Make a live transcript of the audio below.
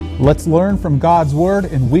Let's learn from God's Word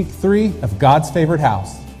in week 3 of God's Favorite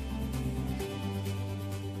House.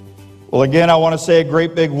 Well, again, I want to say a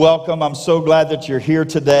great big welcome. I'm so glad that you're here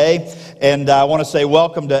today. And I want to say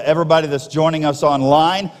welcome to everybody that's joining us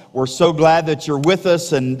online. We're so glad that you're with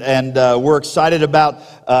us, and we're excited about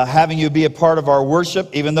having you be a part of our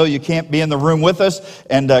worship, even though you can't be in the room with us.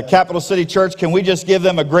 And Capital City Church, can we just give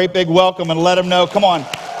them a great big welcome and let them know, come on,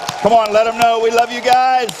 let them know we love you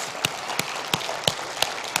guys.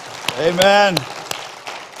 Amen.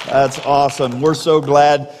 That's awesome. We're so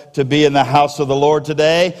glad to be in the house of the Lord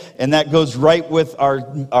today. And that goes right with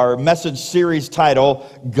our message series title,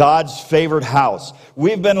 God's Favorite House.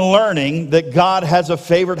 We've been learning that God has a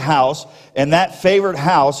favorite house, and that favorite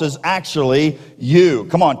house is actually you.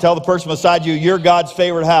 Come on, tell the person beside you, you're God's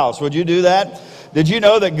favorite house. Would you do that? Did you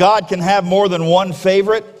know that God can have more than one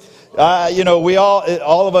favorite? We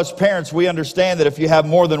all of us parents, we understand that if you have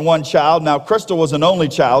more than one child, now Crystal was an only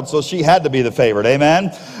child, so she had to be the favorite,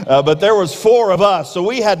 amen? But there was 4 of us, so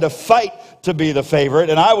we had to fight to be the favorite,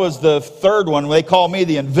 and I was the third one. They call me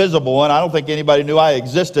the invisible one. I don't think anybody knew I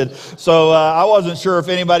existed, so I wasn't sure if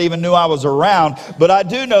anybody even knew I was around, but I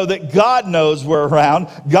do know that God knows we're around.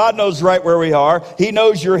 God knows right where we are. He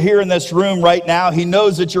knows you're here in this room right now. He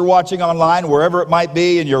knows that you're watching online, wherever it might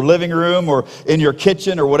be, in your living room or in your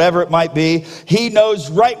kitchen or whatever it might be. He knows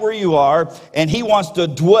right where you are, and He wants to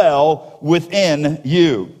dwell within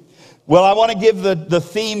you. Well, I want to give the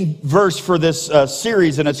theme verse for this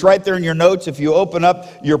series, and it's right there in your notes. If you open up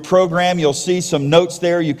your program, you'll see some notes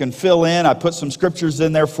there you can fill in. I put some scriptures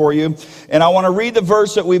in there for you. And I want to read the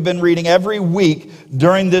verse that we've been reading every week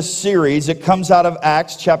during this series. It comes out of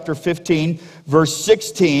Acts chapter 15, verse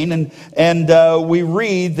 16. And we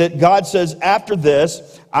read that God says, "After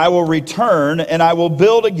this, I will return and I will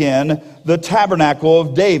build again the tabernacle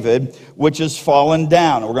of David, which is fallen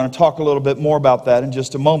down." And we're going to talk a little bit more about that in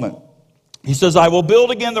just a moment. He says, "I will build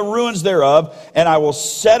again the ruins thereof, and I will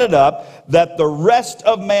set it up, that the rest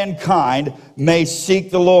of mankind may seek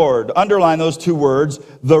the Lord." Underline those 2 words,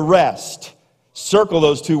 the rest. Circle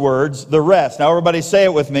those 2 words, the rest. Now everybody say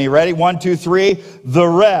it with me. Ready? 1, 2, 3. The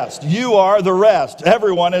rest. You are the rest.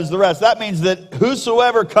 Everyone is the rest. That means that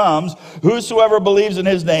whosoever comes, whosoever believes in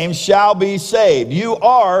His name shall be saved. You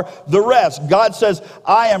are the rest. God says,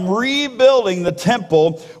 "I am rebuilding the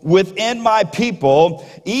temple within my people,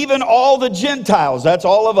 even all the Gentiles," that's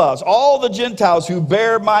all of us, "all the Gentiles who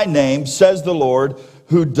bear my name, says the Lord,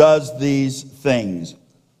 who does these things."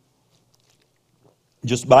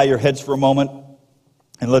 Just bow your heads for a moment,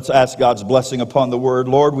 and let's ask God's blessing upon the word.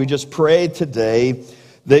 Lord, we just pray today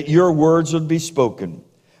that your words would be spoken.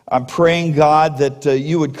 I'm praying, God, that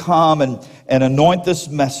you would come and anoint this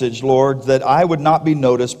message, Lord, that I would not be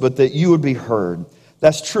noticed, but that you would be heard.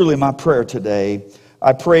 That's truly my prayer today.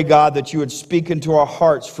 I pray, God, that you would speak into our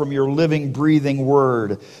hearts from your living, breathing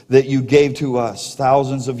word that you gave to us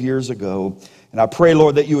thousands of years ago. And I pray,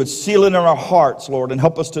 Lord, that you would seal it in our hearts, Lord, and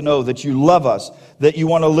help us to know that you love us, that you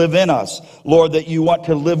want to live in us, Lord, that you want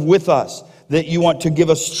to live with us, that you want to give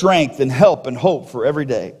us strength and help and hope for every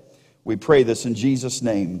day. We pray this in Jesus'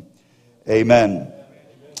 name. Amen.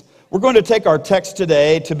 We're going to take our text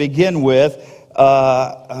today to begin with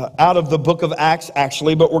out of the book of Acts,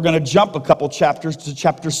 actually, but we're going to jump a couple chapters to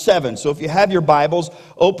chapter 7. So if you have your Bibles,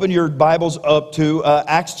 open your Bibles up to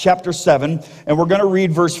Acts chapter 7, and we're going to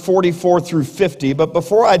read verse 44 through 50. But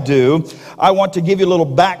before I do, I want to give you a little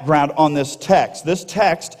background on this text. This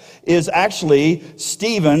text is actually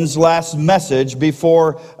Stephen's last message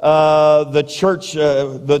before the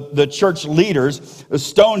church leaders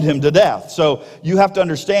stoned him to death. So you have to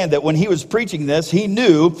understand that when he was preaching this, he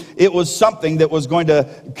knew it was something that was going to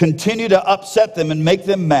continue to upset them and make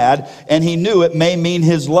them mad, and he knew it may mean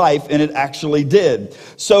his life, and it actually did.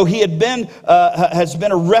 So he has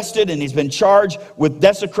been arrested, and he's been charged with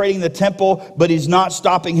desecrating the temple, but he's not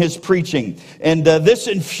stopping his preaching. And this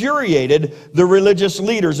infuriated the religious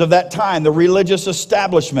leaders of that time, the religious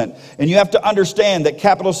establishment. And you have to understand that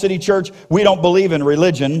Capital City Church, we don't believe in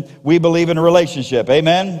religion, we believe in a relationship.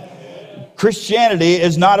 Amen? Christianity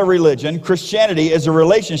is not a religion. Christianity is a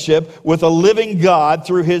relationship with a living God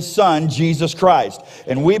through His Son, Jesus Christ.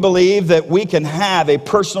 And we believe that we can have a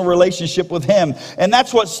personal relationship with Him. And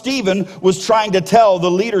that's what Stephen was trying to tell the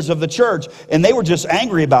leaders of the church. And they were just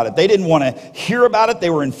angry about it. They didn't want to hear about it. They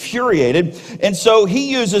were infuriated. And so he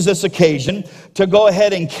uses this occasion to go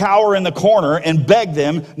ahead and cower in the corner and beg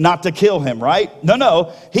them not to kill him, right?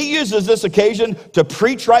 No. He uses this occasion to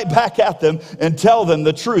preach right back at them and tell them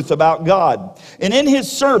the truth about God. And in his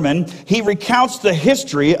sermon, he recounts the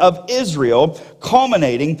history of Israel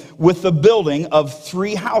culminating with the building of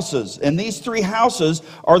 3 houses. And these 3 houses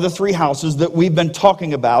are the 3 houses that we've been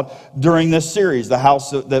talking about during this series. The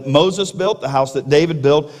house that Moses built, the house that David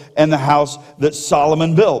built, and the house that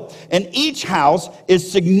Solomon built. And each house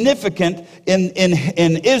is significant in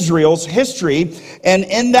Israel's history. And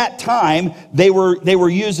in that time, they were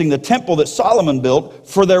using the temple that Solomon built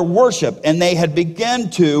for their worship. And they had begun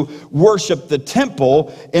to worship the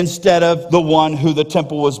temple instead of the one who the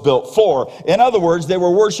temple was built for. In other words, they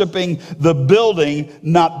were worshiping the building,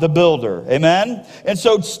 not the builder. Amen? And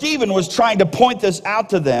so Stephen was trying to point this out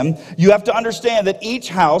to them. You have to understand that each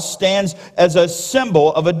house stands as a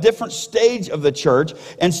symbol of a different stage of the church,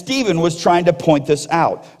 and Stephen was trying to point this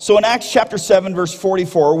out. So in Acts chapter 7, verse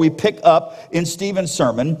 44, we pick up in Stephen's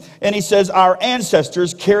sermon, and he says, "Our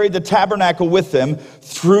ancestors carried the tabernacle with them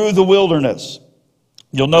through the wilderness."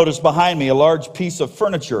 You'll notice behind me a large piece of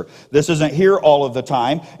furniture. This isn't here all of the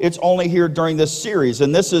time. It's only here during this series.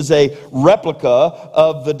 And this is a replica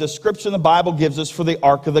of the description the Bible gives us for the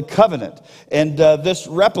Ark of the Covenant. And this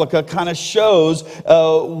replica kind of shows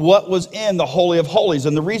what was in the Holy of Holies.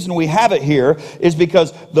 And the reason we have it here is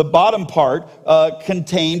because the bottom part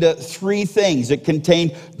contained 3 things. It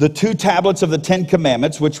contained the 2 tablets of the 10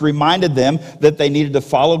 Commandments, which reminded them that they needed to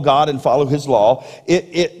follow God and follow His law.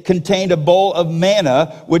 It contained a bowl of manna,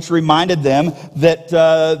 which reminded them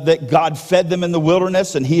that God fed them in the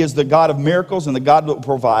wilderness, and He is the God of miracles and the God that will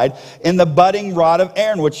provide. And the budding rod of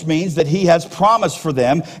Aaron, which means that He has promised for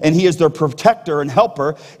them, and He is their protector and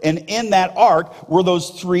helper. And in that ark were those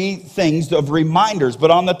 3 things of reminders. But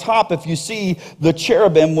on the top, if you see the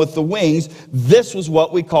cherubim with the wings, this was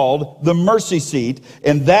what we called the mercy seat,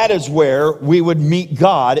 and that is where we would meet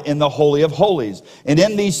God in the Holy of Holies. And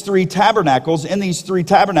in these 3 tabernacles,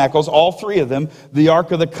 all 3 of them, the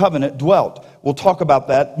Ark of the Covenant dwelt. We'll talk about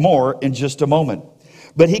that more in just a moment.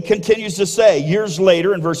 But he continues to say, years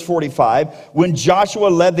later in verse 45, when Joshua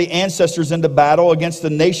led the ancestors into battle against the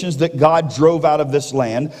nations that God drove out of this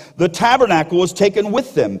land, the tabernacle was taken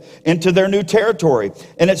with them into their new territory,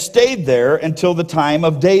 and it stayed there until the time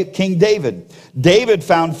of King David. David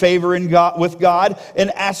found favor with God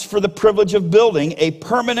and asked for the privilege of building a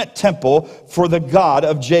permanent temple for the God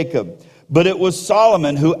of Jacob. But it was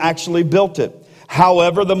Solomon who actually built it.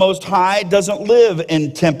 However, the Most High doesn't live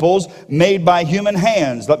in temples made by human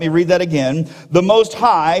hands. Let me read that again. The Most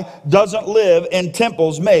High doesn't live in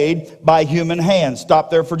temples made by human hands. Stop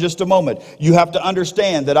there for just a moment. You have to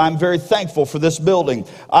understand that I'm very thankful for this building.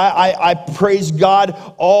 I praise God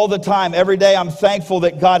all the time. Every day I'm thankful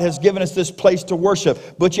that God has given us this place to worship.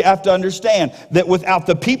 But you have to understand that without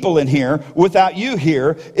the people in here, without you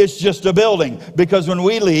here, it's just a building. Because when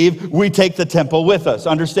we leave, we take the temple with us.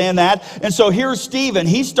 Understand that? And so here's Stephen.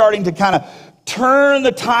 He's starting to kind of turn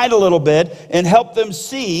the tide a little bit and help them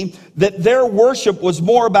see that their worship was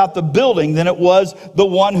more about the building than it was the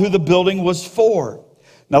one who the building was for.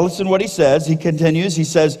 Now listen what he says. He continues. He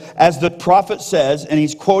says, as the prophet says, and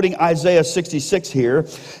he's quoting Isaiah 66 here,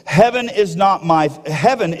 heaven is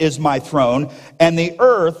my throne, and the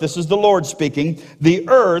earth, this is the Lord speaking, the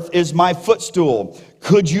earth is my footstool.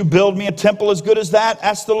 Could you build me a temple as good as that?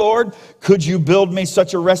 Asked the Lord. Could you build me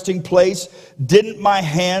such a resting place? Didn't my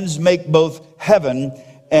hands make both heaven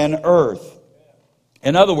and earth?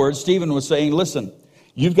 In other words, Stephen was saying, listen,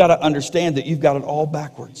 you've got to understand that you've got it all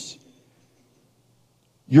backwards.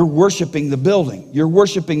 You're worshiping the building. You're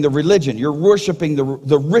worshiping the religion. You're worshiping the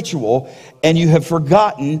ritual. And you have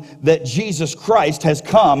forgotten that Jesus Christ has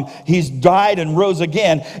come. He's died and rose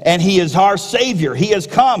again. And He is our Savior. He has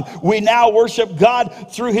come. We now worship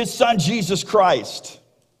God through His Son, Jesus Christ.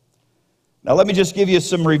 Now, let me just give you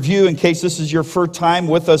some review in case this is your first time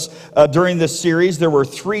with us during this series. There were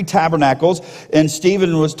 3 tabernacles, and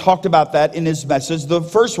Stephen talked about that in his message. The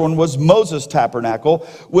first one was Moses' tabernacle,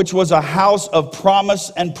 which was a house of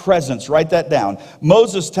promise and presence. Write that down.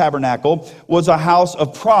 Moses' tabernacle was a house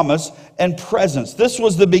of promise and presence. This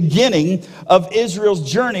was the beginning of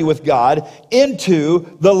Israel's journey with God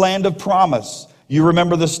into the land of promise. You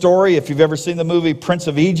remember the story, if you've ever seen the movie Prince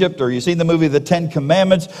of Egypt, or you've seen the movie The 10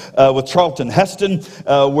 Commandments with Charlton Heston,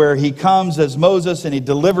 where he comes as Moses and he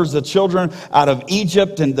delivers the children out of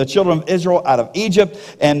Egypt, and the children of Israel out of Egypt,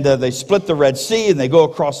 and they split the Red Sea and they go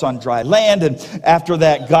across on dry land. And after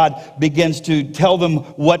that, God begins to tell them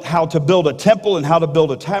how to build a temple and how to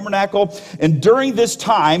build a tabernacle. And during this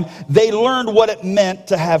time, they learned what it meant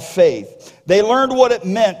to have faith. They learned what it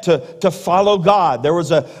meant to follow God. There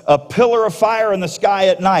was a pillar of fire in the sky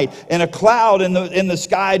at night and a cloud in the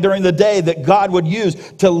sky during the day that God would use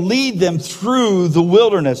to lead them through the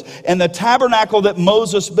wilderness. And the tabernacle that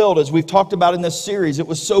Moses built, as we've talked about in this series, it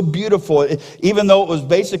was so beautiful. Even though it was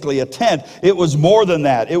basically a tent, it was more than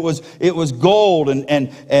that. It was gold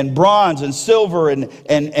and bronze and silver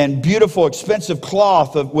and beautiful, expensive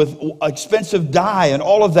cloth with expensive dye and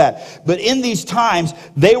all of that. But in these times,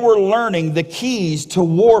 they were learning the keys to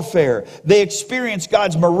warfare. They experienced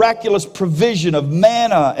God's miraculous provision of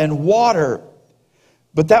manna and water.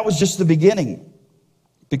 But that was just the beginning.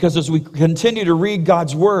 Because as we continue to read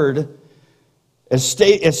God's word, as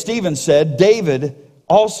Stephen said, David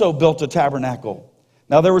also built a tabernacle.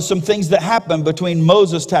 Now there were some things that happened between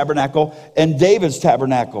Moses' tabernacle and David's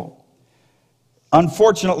tabernacle.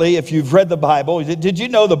 Unfortunately, if you've read the Bible, did you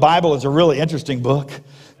know the Bible is a really interesting book?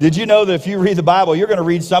 Did you know that if you read the Bible, you're going to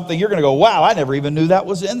read something, you're going to go, wow, I never even knew that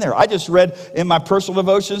was in there. I just read in my personal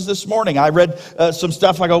devotions this morning, I read some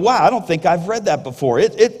stuff, I go, wow, I don't think I've read that before.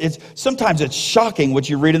 Sometimes it's shocking what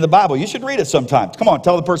you read in the Bible. You should read it sometimes. Come on,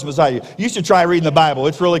 tell the person beside you, you should try reading the Bible.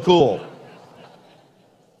 It's really cool.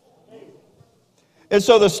 And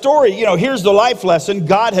so the story, here's the life lesson.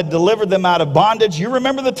 God had delivered them out of bondage. You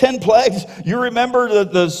remember the 10 plagues? You remember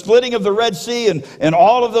the splitting of the Red Sea and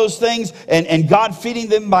all of those things and God feeding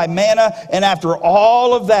them by manna. And after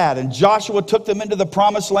all of that, and Joshua took them into the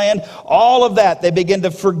promised land, all of that, they began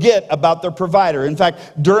to forget about their provider. In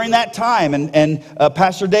fact, during that time, and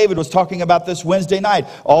Pastor David was talking about this Wednesday night,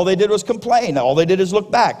 all they did was complain. All they did is look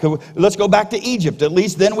back. Let's go back to Egypt. At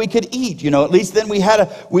least then we could eat. At least then we had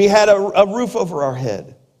a roof over our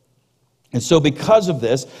head. And so because of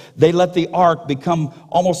this, they let the ark become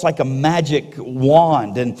almost like a magic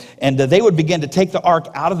wand. And they would begin to take the ark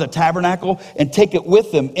out of the tabernacle and take it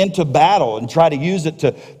with them into battle and try to use it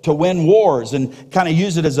to win wars and kind of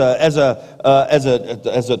use it as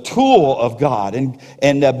a tool of God.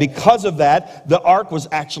 And because of that, the ark was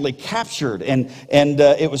actually captured and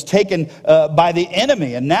it was taken by the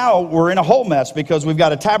enemy. And now we're in a whole mess because we've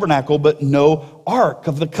got a tabernacle but no Ark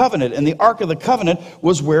of the Covenant. And the Ark of the Covenant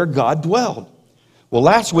was where God dwelled. Well,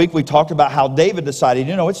 last week we talked about how David decided,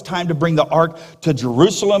 it's time to bring the Ark to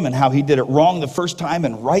Jerusalem and how he did it wrong the first time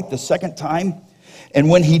and right the second time. And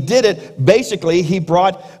when he did it, basically he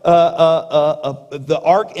brought the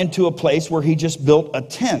Ark into a place where he just built a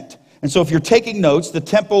tent. And so if you're taking notes, the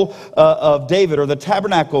temple of David or the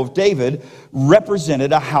tabernacle of David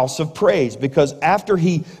represented a house of praise because after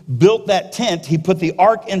he built that tent, he put the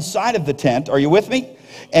ark inside of the tent. Are you with me?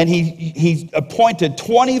 And he appointed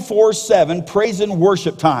 24/7 praise and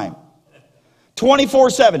worship time.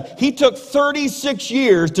 24/7. He took 36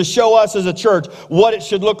 years to show us as a church what it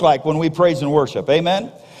should look like when we praise and worship.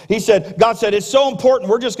 Amen? God said, it's so important,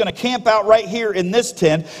 we're just going to camp out right here in this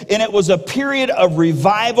tent. And it was a period of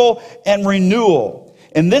revival and renewal.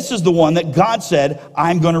 And this is the one that God said,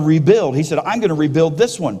 I'm going to rebuild. He said, I'm going to rebuild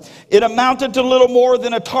this one. It amounted to little more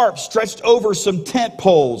than a tarp stretched over some tent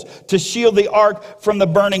poles to shield the ark from the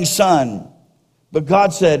burning sun. But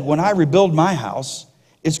God said, when I rebuild my house,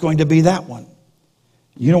 it's going to be that one.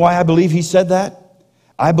 You know why I believe he said that?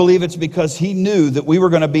 I believe it's because he knew that we were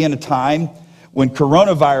going to be in a time when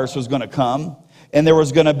coronavirus was going to come, and there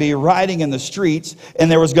was going to be rioting in the streets, and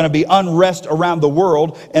there was going to be unrest around the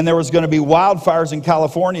world, and there was going to be wildfires in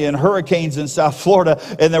California and hurricanes in South Florida,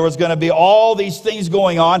 and there was going to be all these things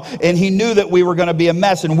going on, and he knew that we were going to be a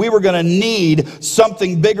mess, and we were going to need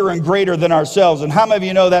something bigger and greater than ourselves. And how many of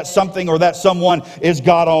you know that something or that someone is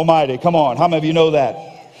God Almighty? Come on, how many of you know that?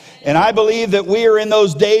 And I believe that we are in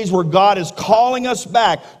those days where God is calling us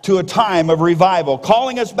back to a time of revival,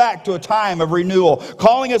 calling us back to a time of renewal,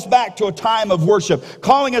 calling us back to a time of worship,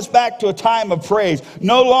 calling us back to a time of praise.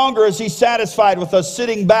 No longer is he satisfied with us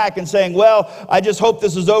sitting back and saying, well, I just hope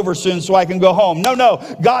this is over soon so I can go home. No.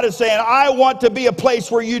 God is saying, I want to be a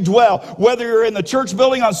place where you dwell. Whether you're in the church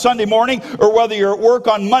building on Sunday morning or whether you're at work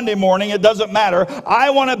on Monday morning, it doesn't matter.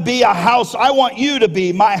 I want to be a house. I want you to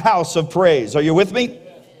be my house of praise. Are you with me?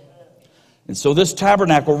 And so this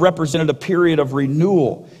tabernacle represented a period of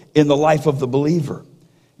renewal in the life of the believer.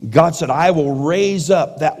 God said, I will raise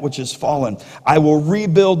up that which is fallen. I will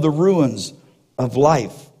rebuild the ruins of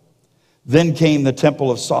life. Then came the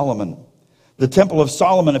Temple of Solomon. The Temple of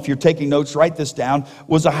Solomon, if you're taking notes, write this down,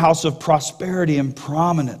 was a house of prosperity and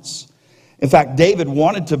prominence. In fact, David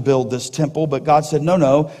wanted to build this temple, but God said,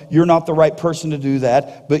 no, you're not the right person to do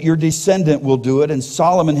that, but your descendant will do it. And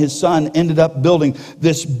Solomon, his son, ended up building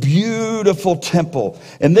this beautiful temple.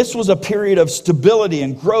 And this was a period of stability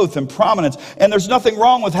and growth and prominence. And there's nothing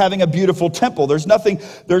wrong with having a beautiful temple.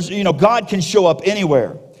 God can show up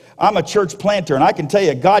anywhere. I'm a church planter, and I can tell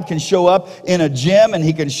you, God can show up in a gym, and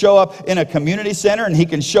He can show up in a community center, and He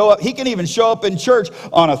can even show up in church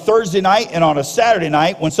on a Thursday night and on a Saturday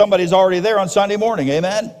night when somebody's already there on Sunday morning.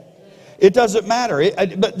 Amen? It doesn't matter.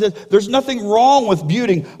 There's nothing wrong with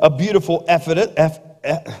building a beautiful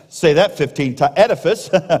say that 15 times, edifice.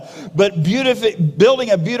 But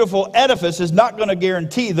building a beautiful edifice is not going to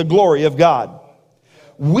guarantee the glory of God.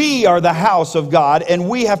 We are the house of God, and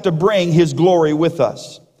we have to bring His glory with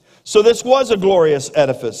us. So this was a glorious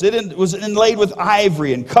edifice. It was inlaid with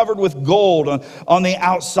ivory and covered with gold on the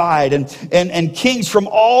outside. And kings from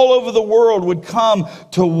all over the world would come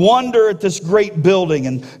to wonder at this great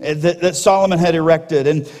building that Solomon had erected.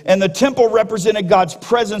 And the temple represented God's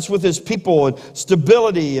presence with His people and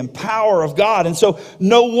stability and power of God. And so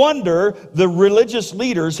no wonder the religious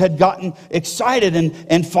leaders had gotten excited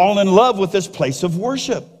and fallen in love with this place of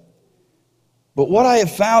worship. But what I have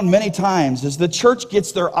found many times is the church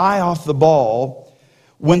gets their eye off the ball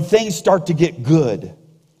when things start to get good.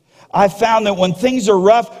 I've found that when things are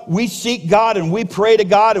rough, we seek God and we pray to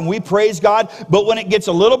God and we praise God. But when it gets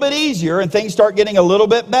a little bit easier and things start getting a little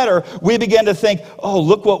bit better, we begin to think, oh,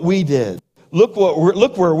 look what we did. Look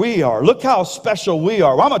where we are. Look how special we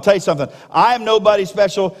are. Well, I'm going to tell you something. I am nobody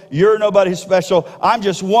special. You're nobody special. I'm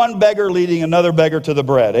just one beggar leading another beggar to the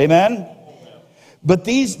bread. Amen? But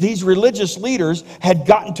these religious leaders had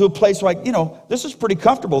gotten to a place like, this is pretty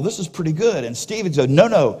comfortable. This is pretty good. And Stephen said,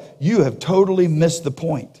 no, you have totally missed the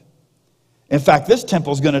point. In fact, this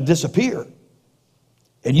temple is going to disappear.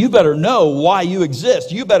 And you better know why you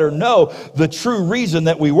exist. You better know the true reason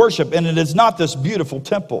that we worship. And it is not this beautiful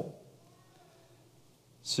temple.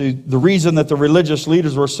 See, the reason that the religious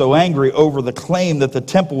leaders were so angry over the claim that the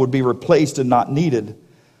temple would be replaced and not needed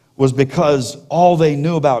was because all they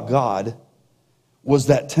knew about God was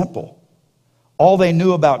that temple. All they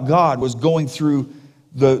knew about God was going through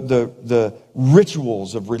the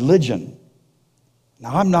rituals of religion.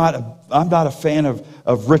 Now, I'm not a fan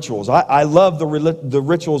of rituals. I love the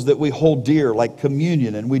rituals that we hold dear, like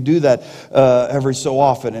communion, and we do that every so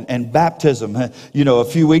often, and baptism. A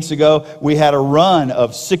few weeks ago, we had a run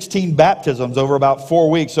of 16 baptisms over about 4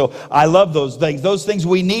 weeks, so I love those things. Those things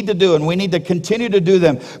we need to do, and we need to continue to do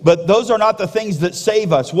them, but those are not the things that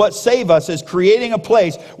save us. What save us is creating a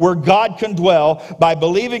place where God can dwell by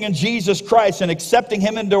believing in Jesus Christ and accepting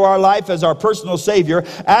Him into our life as our personal Savior,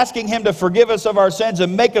 asking Him to forgive us of our sins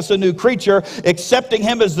and make us a new creature, accepting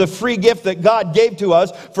Him as the free gift that God gave to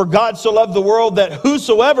us. For God so loved the world that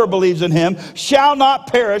whosoever believes in Him shall not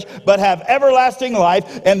perish, but have everlasting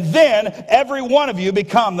life. And then every one of you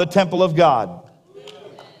become the temple of God.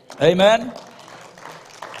 Amen.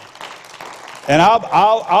 And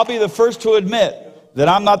I'll be the first to admit that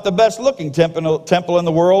I'm not the best looking temple in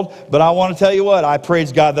the world, but I want to tell you what, I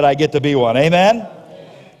praise God that I get to be one. Amen.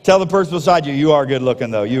 Tell the person beside you, you are good looking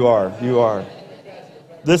though. You are.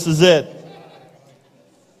 This is it.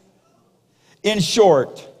 In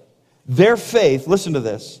short, their faith, listen to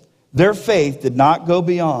this, their faith did not go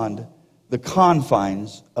beyond the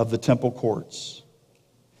confines of the temple courts.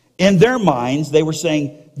 In their minds, they were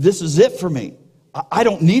saying, this is it for me. I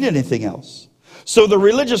don't need anything else. So the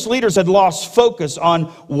religious leaders had lost focus on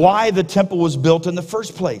why the temple was built in the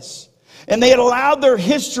first place. And they had allowed their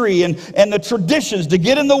history and the traditions to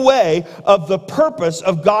get in the way of the purpose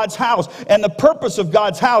of God's house. And the purpose of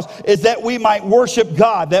God's house is that we might worship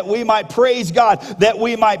God, that we might praise God, that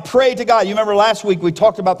we might pray to God. You remember last week we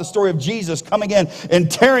talked about the story of Jesus coming in and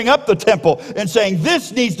tearing up the temple and saying,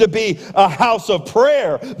 this needs to be a house of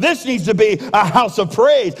prayer. This needs to be a house of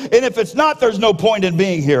praise. And if it's not, there's no point in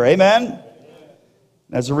being here. Amen?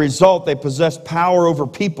 As a result, they possessed power over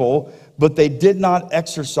people, but they did not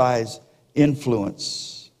exercise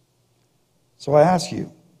influence. So I ask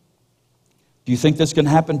you, do you think this can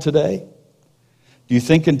happen today? Do you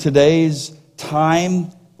think in today's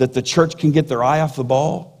time that the church can get their eye off the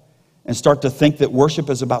ball and start to think that worship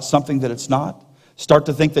is about something that it's not? Start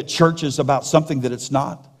to think that church is about something that it's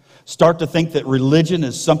not? Start to think that religion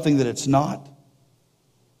is something that it's not?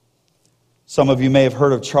 Some of you may have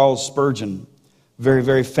heard of Charles Spurgeon, very,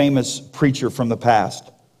 very famous preacher from the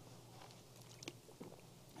past.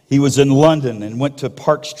 He was in London and went to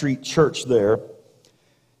Park Street Church there.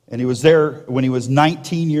 And he was there when he was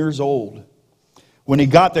 19 years old. When he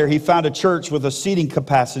got there, he found a church with a seating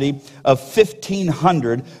capacity of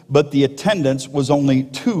 1,500, but the attendance was only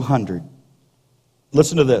 200.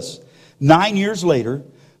 Listen to this. 9 years later,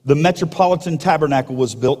 the Metropolitan Tabernacle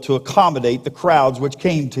was built to accommodate the crowds which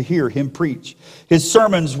came to hear him preach. His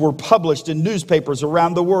sermons were published in newspapers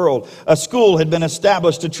around the world. A school had been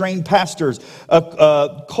established to train pastors.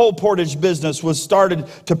 A coal portage business was started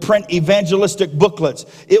to print evangelistic booklets.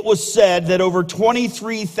 It was said that over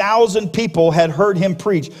 23,000 people had heard him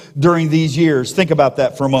preach during these years. Think about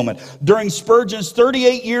that for a moment. During Spurgeon's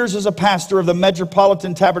 38 years as a pastor of the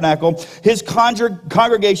Metropolitan Tabernacle, his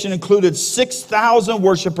congregation included 6,000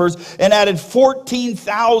 worshipers and added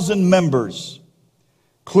 14,000 members.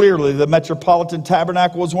 Clearly, the Metropolitan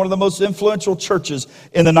Tabernacle was one of the most influential churches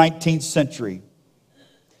in the 19th century.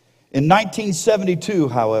 In 1972,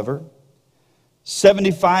 however,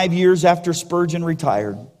 75 years after Spurgeon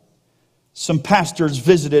retired, some pastors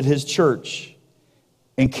visited his church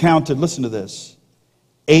and counted, listen to this,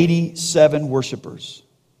 87 worshipers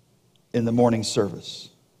in the morning service.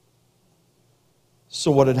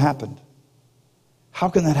 So what had happened? How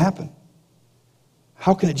can that happen?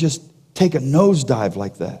 How can it just take a nosedive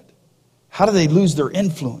like that? How do they lose their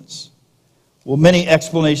influence? Well, many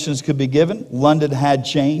explanations could be given. London had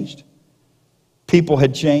changed. People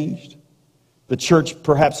had changed. The church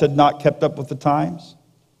perhaps had not kept up with the times.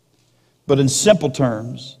 But in simple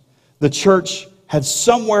terms, the church had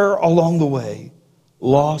somewhere along the way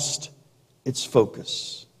lost its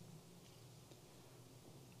focus.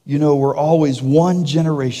 You know, we're always one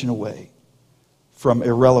generation away from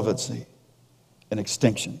irrelevancy and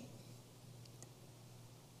extinction.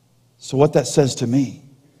 So what that says to me,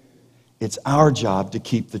 it's our job to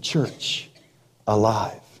keep the church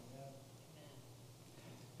alive.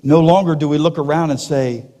 No longer do we look around and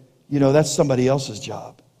say, you know, that's somebody else's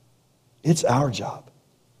job. It's our job.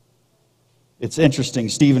 It's interesting,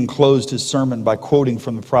 Stephen closed his sermon by quoting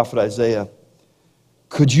from the prophet Isaiah,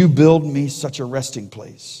 "Could you build me such a resting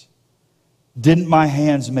place? Didn't my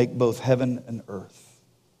hands make both heaven and earth?"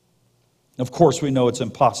 Of course, we know it's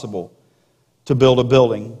impossible to build a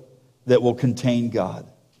building that will contain God.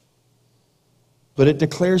 But it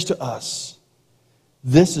declares to us,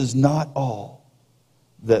 this is not all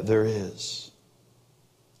that there is.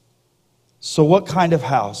 So what kind of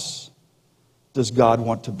house does God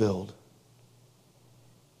want to build?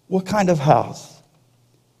 What kind of house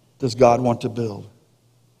does God want to build?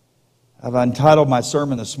 I've entitled my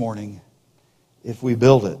sermon this morning, "If we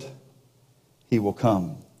build it, He will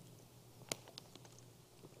come."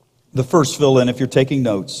 The first fill in, if you're taking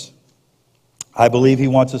notes, I believe He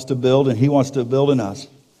wants us to build, and He wants to build in us,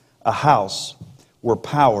 a house where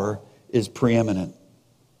power is preeminent.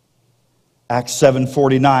 Acts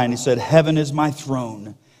 7:49, He said, "Heaven is my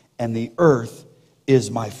throne, and the earth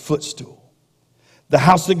is my footstool." The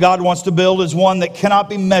house that God wants to build is one that cannot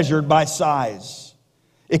be measured by size.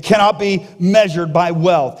 It cannot be measured by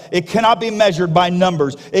wealth. It cannot be measured by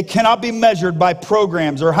numbers. It cannot be measured by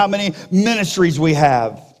programs or how many ministries we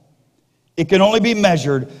have. It can only be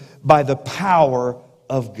measured by the power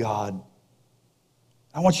of God.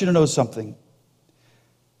 I want you to know something.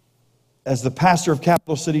 As the pastor of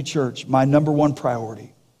Capital City Church, my number one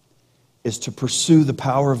priority is to pursue the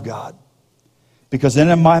power of God. Because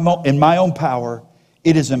in my own power,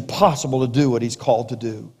 it is impossible to do what He's called to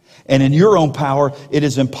do. And in your own power, it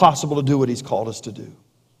is impossible to do what He's called us to do.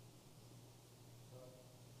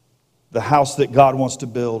 The house that God wants to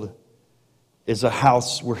build is a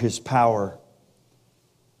house where His power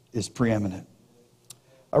is preeminent.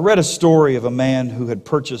 I read a story of a man who had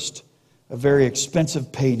purchased a very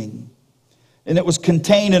expensive painting. And it was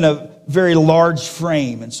contained in a very large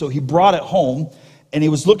frame. And so he brought it home, and he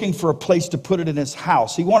was looking for a place to put it in his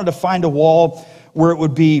house. He wanted to find a wall where it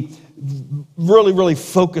would be really, really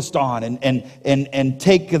focused on and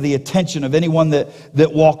take the attention of anyone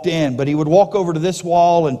that walked in. But he would walk over to this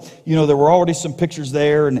wall, and you know there were already some pictures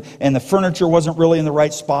there, and the furniture wasn't really in the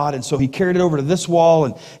right spot. And so he carried it over to this wall,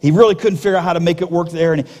 and he really couldn't figure out how to make it work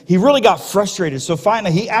there. And he really got frustrated. So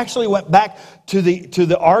finally, he actually went back to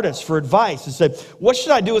the artist for advice and said, "What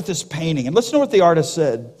should I do with this painting?" And listen to what the artist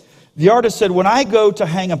said. The artist said, "When I go to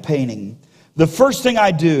hang a painting, the first thing I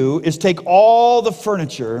do is take all the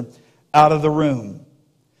furniture out of the room.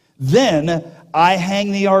 Then I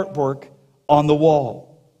hang the artwork on the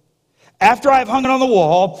wall. After I've hung it on the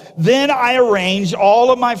wall, then I arrange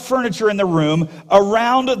all of my furniture in the room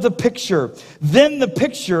around the picture. Then the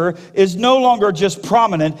picture is no longer just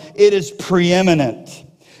prominent, it is preeminent.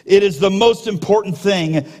 It is the most important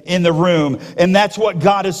thing in the room." And that's what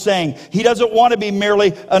God is saying. He doesn't want to be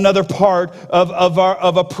merely another part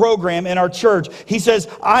of a program in our church. He says,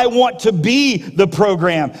 "I want to be the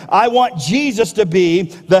program. I want Jesus to be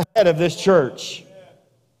the head of this church."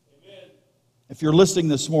 Amen. If you're listening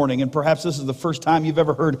this morning, and perhaps this is the first time you've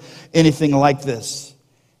ever heard anything like this,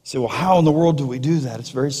 say, well, how in the world do we do that? It's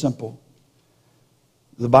very simple.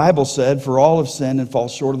 The Bible said, for all have sinned and fall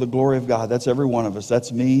short of the glory of God. That's every one of us.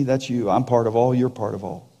 That's me. That's you. I'm part of all. You're part of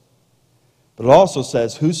all. But it also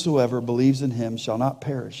says, whosoever believes in him shall not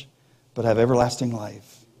perish, but have everlasting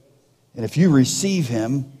life. And if you receive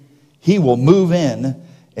him, he will move in,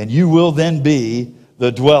 and you will then be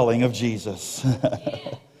the dwelling of Jesus.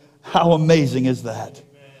 How amazing is that?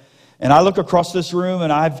 And I look across this room,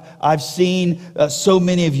 and I've seen so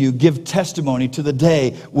many of you give testimony to the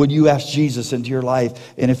day when you asked Jesus into your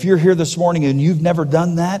life. And if you're here this morning and you've never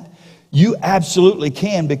done that, you absolutely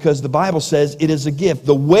can, because the Bible says it is a gift.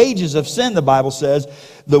 The wages of sin, the Bible says,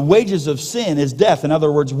 the wages of sin is death. In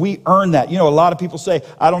other words, we earn that. You know, a lot of people say,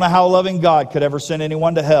 I don't know how a loving God could ever send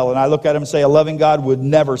anyone to hell. And I look at him and say, a loving God would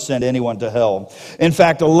never send anyone to hell. In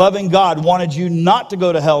fact, a loving God wanted you not to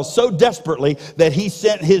go to hell so desperately that he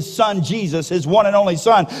sent his son, Jesus, his one and only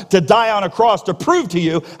son, to die on a cross to prove to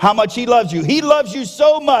you how much he loves you. He loves you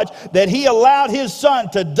so much that he allowed his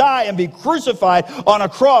son to die and be crucified on a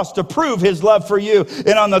cross to prove his love for you.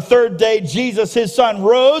 And on the third day, Jesus, his son,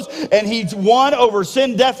 rose, and he won over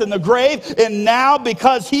sin, death, and the grave. And now,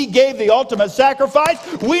 because he gave the ultimate sacrifice,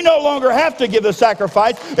 we no longer have to give the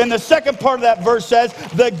sacrifice. And the second part of that verse says,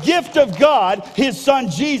 the gift of God, his son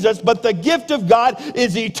Jesus, but the gift of God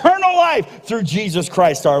is eternal life through Jesus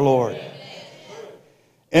Christ our Lord.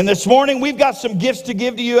 And this morning, we've got some gifts to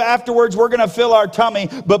give to you. Afterwards, we're going to fill our tummy.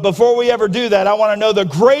 But before we ever do that, I want to know the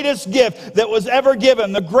greatest gift that was ever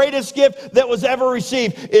given, the greatest gift that was ever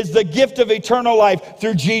received is the gift of eternal life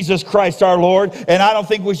through Jesus Christ our Lord. And I don't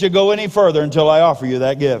think we should go any further until I offer you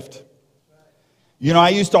that gift. You know, I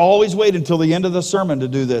used to always wait until the end of the sermon to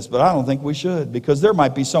do this, but I don't think we should, because there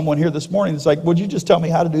might be someone here this morning that's like, would you just tell me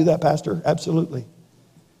how to do that, Pastor? Absolutely.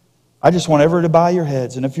 I just want everyone to bow your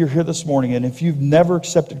heads. And if you're here this morning and if you've never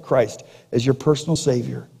accepted Christ as your personal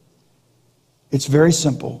Savior, it's very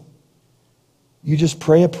simple. You just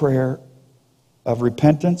pray a prayer of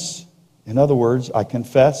repentance. In other words, I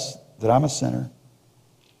confess that I'm a sinner,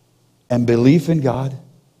 and belief in God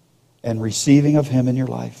and receiving of him in your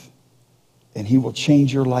life. And he will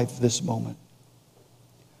change your life this moment.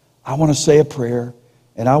 I want to say a prayer,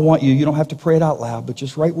 and I want you don't have to pray it out loud, but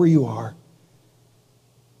just right where you are.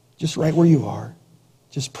 Just right where you are.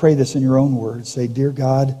 Just pray this in your own words. Say, dear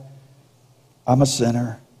God, I'm a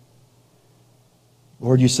sinner.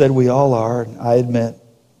 Lord, you said we all are, and I admit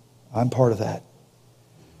I'm part of that.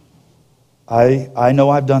 I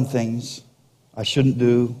know I've done things I shouldn't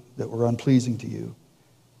do that were unpleasing to you.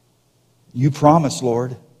 You promised,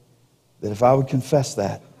 Lord, that if I would confess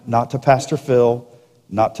that, not to Pastor Phil,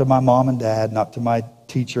 not to my mom and dad, not to my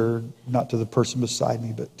teacher, not to the person beside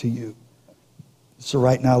me, but to you. So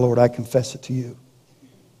right now, Lord, I confess it to you.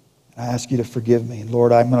 I ask you to forgive me. And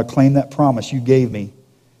Lord, I'm going to claim that promise you gave me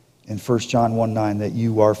in 1 John 1:9, that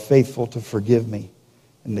you are faithful to forgive me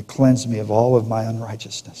and to cleanse me of all of my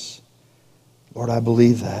unrighteousness. Lord, I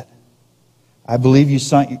believe that. I believe you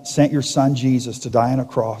sent your son Jesus to die on a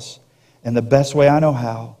cross. And the best way I know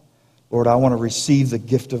how, Lord, I want to receive the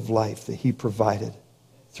gift of life that he provided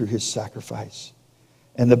through his sacrifice.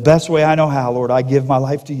 And the best way I know how, Lord, I give my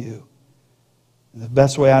life to you. And the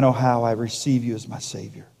best way I know how, I receive you as my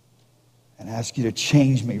Savior. And ask you to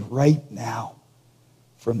change me right now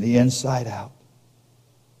from the inside out.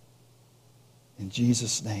 In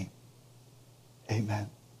Jesus' name, amen.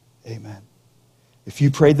 Amen. If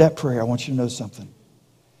you prayed that prayer, I want you to know something.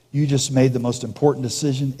 You just made the most important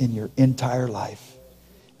decision in your entire life.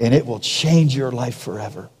 And it will change your life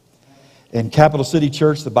forever. In Capital City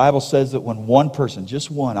Church, the Bible says that when one person,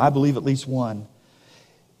 just one, I believe at least one,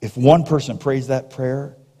 if one person prays that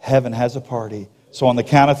prayer, heaven has a party. So on the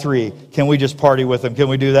count of 3, can we just party with them? Can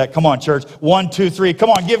we do that? Come on, church. 1, 2, 3. Come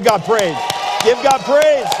on, give God praise. Give God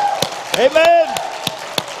praise. Amen.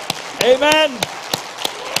 Amen.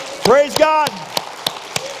 Praise God.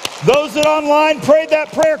 Those that online prayed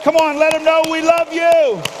that prayer, come on, let them know we love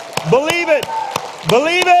you. Believe it.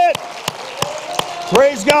 Believe it.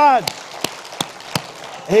 Praise God.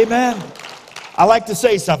 Amen. I like to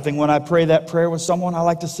say something when I pray that prayer with someone. I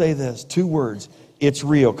like to say this. 2 words. It's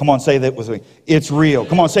real. Come on, say that with me. It's real.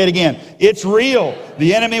 Come on, say it again. It's real.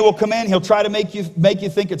 The enemy will come in. He'll try to make you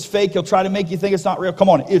think it's fake. He'll try to make you think it's not real. Come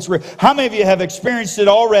on, it's real. How many of you have experienced it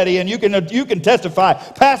already? And you can testify,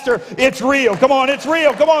 Pastor, it's real. Come on, it's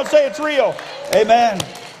real. Come on, say it's real. Amen.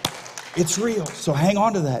 It's real. So hang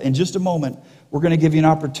on to that. In just a moment, we're going to give you an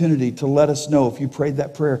opportunity to let us know if you prayed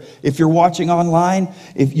that prayer. If you're watching online,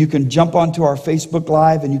 if you can jump onto our Facebook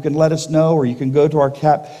Live and you can let us know, or you can go to our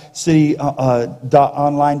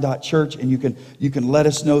capcity.online.church and you can let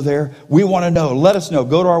us know there. We want to know. Let us know.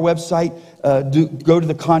 Go to our website. Go to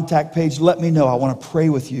the contact page. Let me know. I want to pray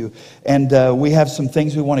with you. And we have some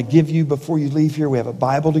things we want to give you before you leave here. We have a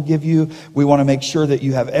Bible to give you. We want to make sure that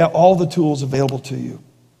you have all the tools available to you.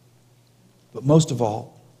 But most of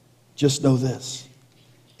all, just know this.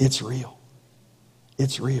 It's real.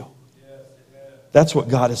 It's real. That's what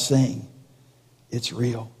God is saying. It's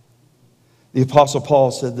real. The Apostle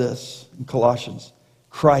Paul said this in Colossians.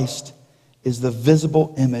 Christ is the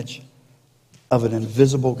visible image of an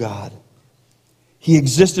invisible God. He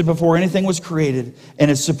existed before anything was created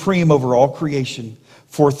and is supreme over all creation.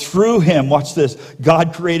 For through him, watch this,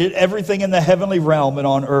 God created everything in the heavenly realm and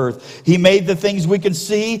on earth. He made the things we can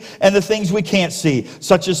see and the things we can't see,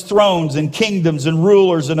 such as thrones and kingdoms and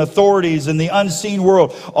rulers and authorities in the unseen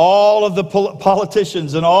world. All of the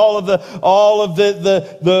politicians and all of the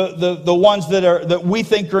ones that we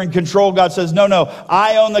think are in control. God says, no,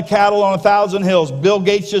 I own the cattle on 1,000 hills. Bill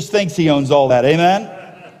Gates just thinks he owns all that. Amen?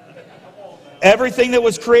 Everything that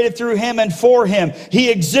was created through him and for him.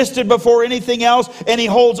 He existed before anything else, and he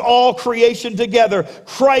holds all creation together.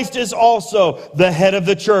 Christ is also the head of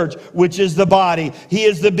the church, which is the body. He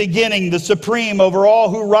is the beginning, the supreme over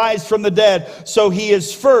all who rise from the dead. So he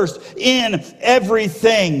is first in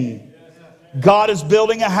everything. God is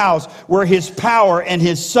building a house where his power and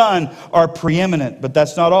his Son are preeminent. But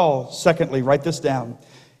that's not all. Secondly, write this down.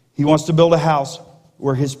 He wants to build a house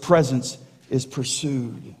where his presence is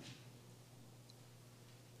pursued.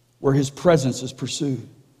 Where his presence is pursued.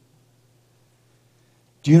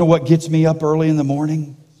 Do you know what gets me up early in the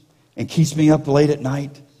morning and keeps me up late at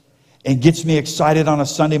night and gets me excited on a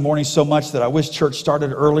Sunday morning so much that I wish church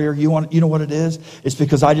started earlier? You know what it is? It's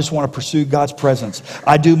because I just want to pursue God's presence.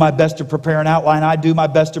 I do my best to prepare an outline. I do my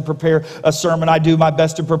best to prepare a sermon. I do my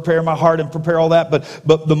best to prepare my heart and prepare all that.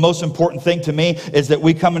 But the most important thing to me is that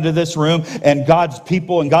we come into this room and God's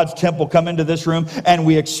people and God's temple come into this room and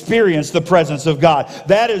we experience the presence of God.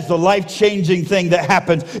 That is the life-changing thing that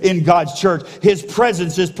happens in God's church. His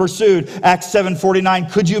presence is pursued. Acts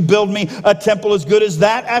 7:49. Could you build me a temple as good as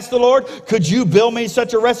that? Asked the Lord. Could you build me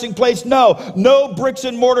such a resting place? No bricks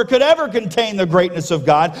and mortar could ever contain the greatness of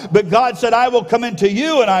God. But God said, I will come into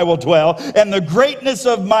you and I will dwell, and the greatness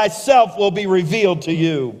of myself will be revealed to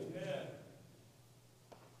you.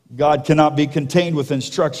 God cannot be contained within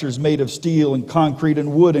structures made of steel and concrete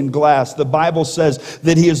and wood and glass. The Bible says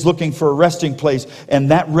that he is looking for a resting place,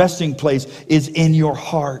 and that resting place is in your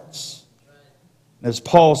hearts. As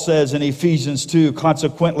Paul says in Ephesians 2,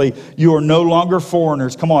 consequently, you are no longer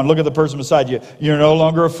foreigners. Come on, look at the person beside you. You're no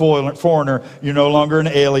longer a foreigner. You're no longer an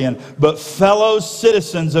alien, but fellow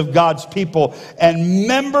citizens of God's people and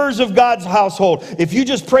members of God's household. If you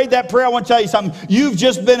just prayed that prayer, I want to tell you something. You've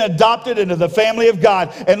just been adopted into the family of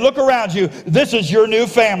God. And look around you. This is your new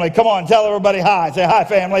family. Come on, tell everybody hi. Say, hi,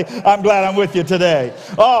 family. I'm glad I'm with you today.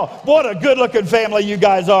 Oh, what a good-looking family you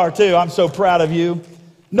guys are, too. I'm so proud of you.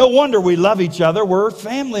 No wonder we love each other. We're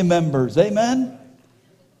family members. Amen.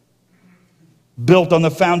 Built on the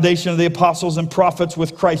foundation of the apostles and prophets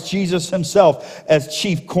with Christ Jesus himself as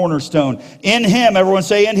chief cornerstone. In him, everyone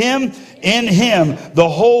say in him. In him, the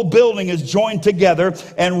whole building is joined together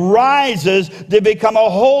and rises to become a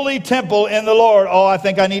holy temple in the Lord. Oh, I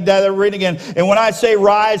think I need that read again. And when I say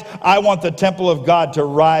rise, I want the temple of God to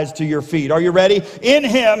rise to your feet. Are you ready? In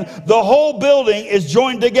him, the whole building is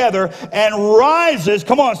joined together and rises,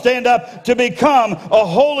 come on, stand up, to become a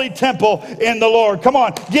holy temple in the Lord. Come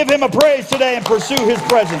on, give him a praise today and pursue his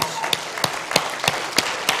presence.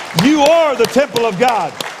 You are the temple of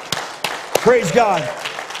God. Praise God.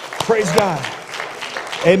 Praise God.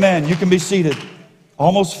 Amen. You can be seated.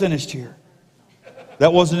 Almost finished here.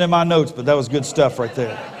 That wasn't in my notes, but that was good stuff right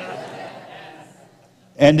there.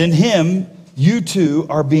 And in him, you two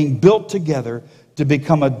are being built together to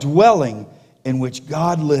become a dwelling in which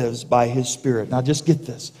God lives by his Spirit. Now just get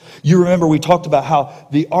this. You remember we talked about how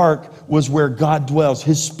the ark was where God dwells.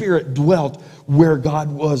 His Spirit dwelt where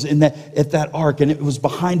God was at that ark, and it was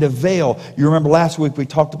behind a veil. You remember last week we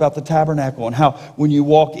talked about the tabernacle and how when you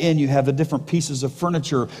walk in you have the different pieces of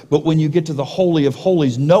furniture, but when you get to the Holy of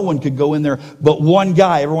Holies, no one could go in there but one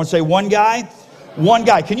guy. Everyone say one guy? One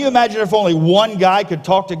guy. Can you imagine if only one guy could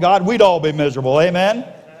talk to God? We'd all be miserable. Amen?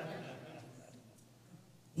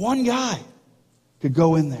 One guy could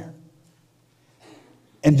go in there.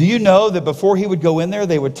 And do you know that before he would go in there,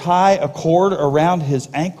 they would tie a cord around his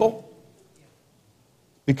ankle?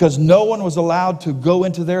 Because no one was allowed to go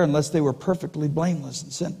into there unless they were perfectly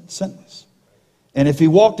blameless and sinless. And if he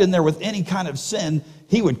walked in there with any kind of sin,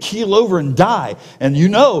 he would keel over and die. And you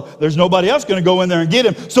know there's nobody else going to go in there and get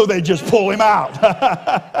him, so they just pull him out.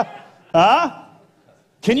 Huh?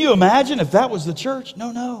 Can you imagine if that was the church?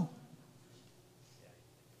 No.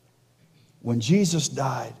 When Jesus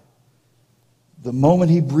died, the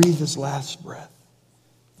moment he breathed his last breath,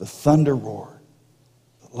 the thunder roared,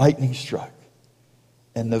 the lightning struck,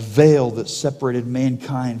 and the veil that separated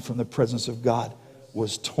mankind from the presence of God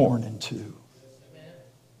was torn in two.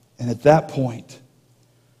 And at that point,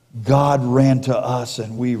 God ran to us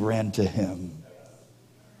and we ran to him.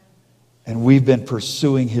 And we've been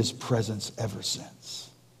pursuing his presence ever since.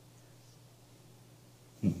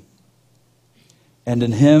 And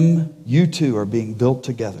in him, you too are being built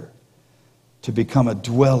together to become a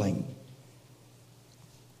dwelling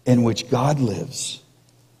in which God lives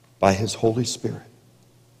by his Holy Spirit.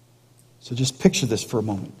 So just picture this for a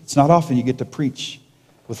moment. It's not often you get to preach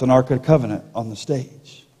with an Ark of the Covenant on the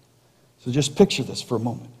stage. So just picture this for a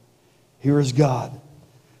moment. Here is God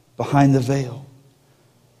behind the veil,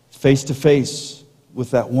 face to face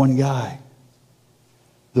with that one guy.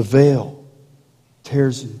 The veil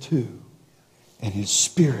tears in two, and his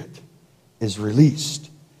Spirit is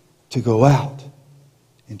released to go out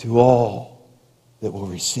into all that will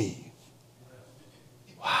receive.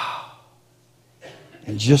 Wow.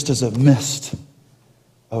 And just as a mist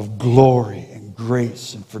of glory and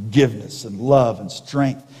grace and forgiveness and love and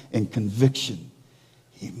strength and conviction,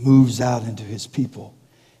 he moves out into his people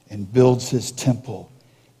and builds his temple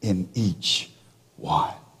in each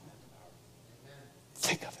one.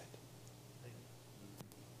 Think of it.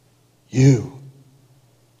 You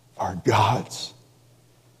are God's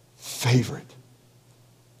favorite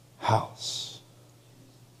house.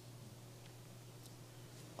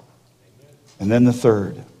 And then the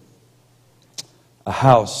third, a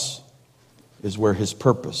house is where his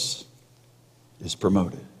purpose is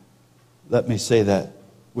promoted. Let me say that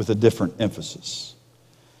with a different emphasis.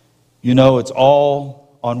 You know, it's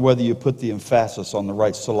all on whether you put the emphasis on the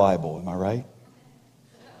right syllable. Am I right?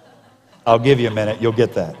 I'll give you a minute. You'll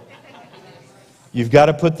get that. You've got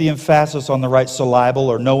to put the emphasis on the right syllable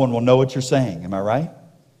or no one will know what you're saying. Am I right?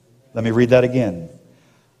 Let me read that again.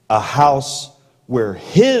 A house where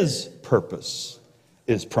his purpose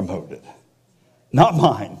is promoted. Not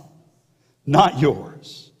mine, not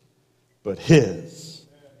yours, but his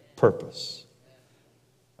purpose.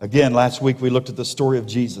 Again, last week we looked at the story of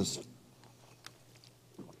Jesus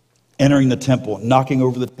entering the temple and knocking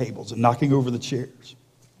over the tables and knocking over the chairs,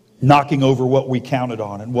 knocking over what we counted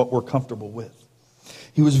on and what we're comfortable with.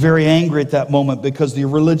 He was very angry at that moment because the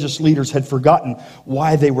religious leaders had forgotten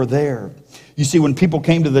why they were there. You see, when people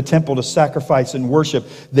came to the temple to sacrifice and worship,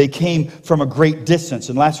 they came from a great distance.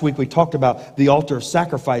 And last week we talked about the altar of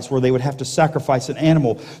sacrifice where they would have to sacrifice an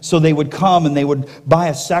animal. So they would come and they would buy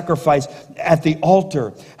a sacrifice at the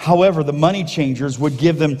altar. However, the money changers would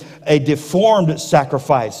give them a deformed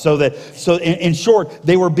sacrifice. So in short,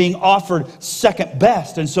 they were being offered second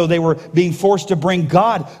best. And so they were being forced to bring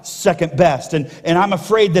God second best. And I'm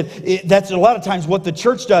afraid that that's a lot of times what the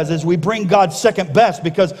church does is we bring God second best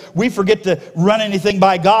because we forget to run anything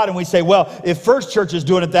by God, and we say, well, if First Church is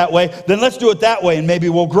doing it that way, then let's do it that way and maybe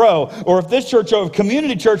we'll grow. Or if this church or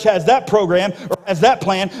community church has that program or has that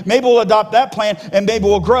plan, maybe we'll adopt that plan and maybe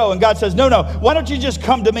we'll grow. And God says, no, why don't you just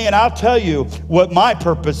come to me and I'll tell you what my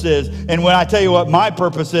purpose is. And when I tell you what my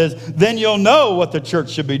purpose is, then you'll know what the church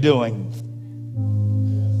should be doing.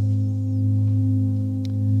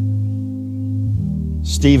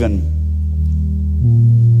 Stephen,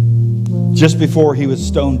 just before he was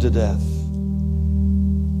stoned to death,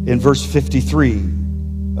 in verse 53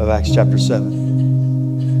 of Acts chapter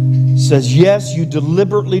 7, says, yes, you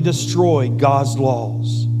deliberately destroyed God's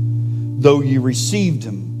laws, though you received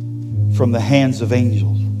them from the hands of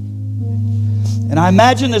angels. And I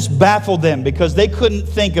imagine this baffled them because they couldn't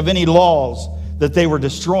think of any laws that they were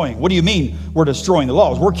destroying. What do you mean we're destroying the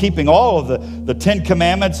laws? We're keeping all of the 10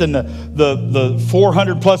 Commandments and the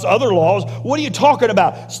 400 plus other laws. What are you talking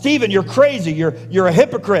about? Stephen, you're crazy. You're a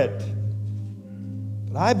hypocrite.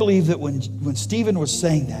 But I believe that when Stephen was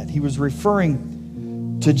saying that, he was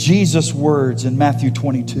referring to Jesus' words in Matthew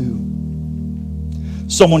 22.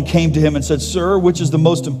 Someone came to him and said, sir, which is the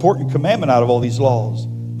most important commandment out of all these laws?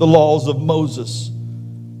 The laws of Moses.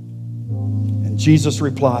 And Jesus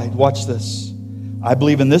replied, watch this. I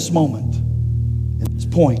believe in this moment, in this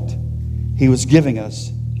point, he was giving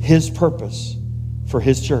us his purpose for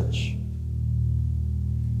his church.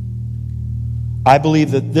 I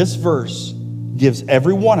believe that this verse gives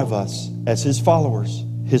every one of us, as his followers,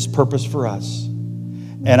 his purpose for us.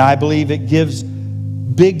 And I believe it gives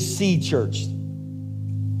Big C Church,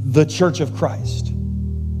 the Church of Christ,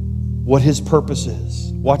 what his purpose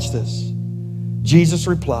is. Watch this. Jesus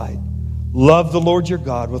replied, love the Lord your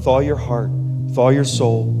God with all your heart, with all your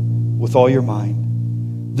soul, with all your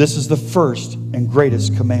mind. This is the first and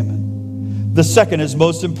greatest commandment. The second is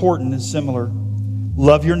most important and similar.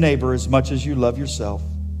 Love your neighbor as much as you love yourself.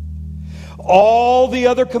 All the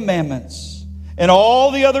other commandments and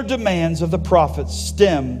all the other demands of the prophets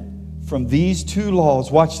stem from these two laws.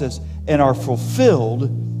 Watch this. And are fulfilled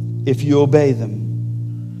if you obey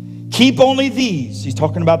them. Keep only these. He's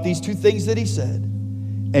talking about these two things that he said.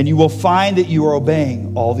 And you will find that you are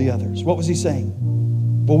obeying all the others. What was he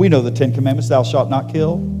saying? Well, we know the 10 Commandments, thou shalt not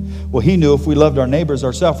kill. Well, he knew if we loved our neighbors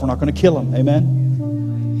ourselves, we're not going to kill them. Amen?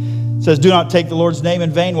 It says, do not take the Lord's name in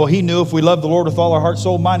vain. Well, he knew if we loved the Lord with all our heart,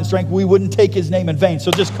 soul, mind, and strength, we wouldn't take his name in vain. So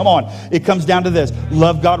just come on. It comes down to this.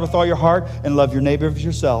 Love God with all your heart and love your neighbor as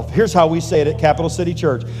yourself. Here's how we say it at Capital City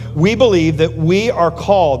Church. We believe that we are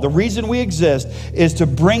called, the reason we exist is to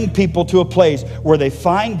bring people to a place where they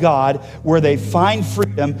find God, where they find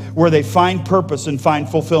freedom, where they find purpose and find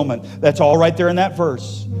fulfillment. That's all right there in that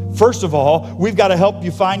verse. First of all, we've got to help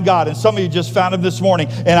you find God. And some of you just found him this morning.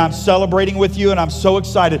 And I'm celebrating with you. And I'm so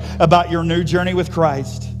excited about your new journey with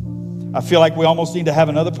Christ. I feel like we almost need to have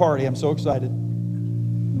another party. I'm so excited.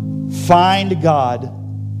 Find God.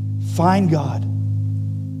 Find God.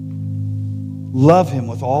 Love him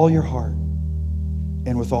with all your heart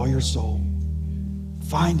and with all your soul.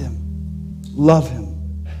 Find him. Love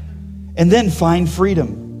him. And then find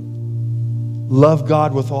freedom. Love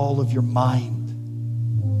God with all of your mind.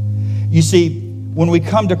 You see, when we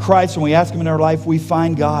come to Christ and we ask him in our life, we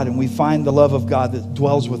find God and we find the love of God that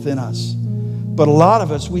dwells within us. But a lot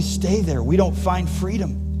of us, we stay there. We don't find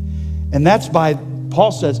freedom. And that's by,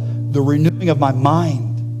 Paul says, the renewing of my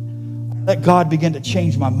mind. Let God begin to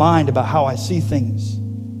change my mind about how I see things.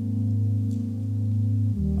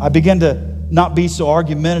 I begin to not be so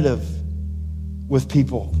argumentative with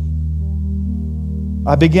people.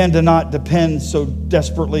 I begin to not depend so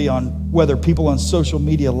desperately on whether people on social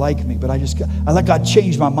media like me, but I let God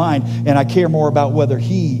change my mind, and I care more about whether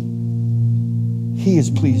He is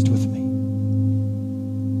pleased with me.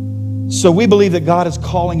 So we believe that God is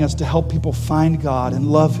calling us to help people find God and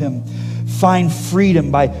love Him, find freedom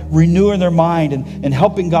by renewing their mind and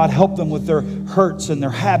helping God help them with their hurts and their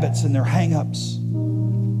habits and their hang-ups.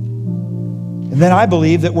 And then I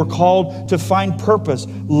believe that we're called to find purpose.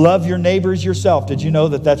 Love your neighbors yourself. Did you know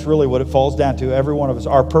that that's really what it falls down to? Every one of us.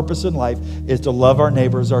 Our purpose in life is to love our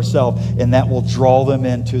neighbors ourselves, and that will draw them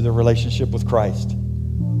into the relationship with Christ.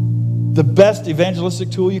 The best evangelistic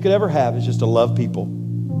tool you could ever have is just to love people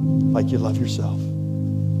like you love yourself.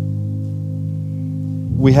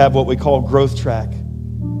 We have what we call Growth Track.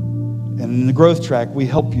 And in the Growth Track, we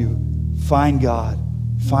help you find God,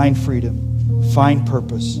 find freedom, find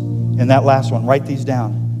purpose. And that last one, write these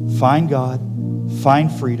down. Find God, find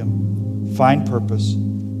freedom, find purpose,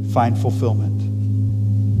 find fulfillment.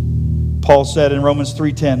 Paul said in Romans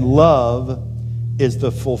 3:10, love is the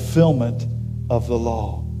fulfillment of the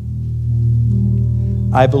law.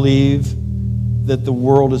 I believe that the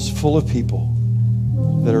world is full of people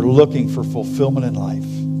that are looking for fulfillment in life.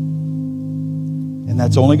 And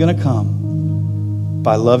that's only going to come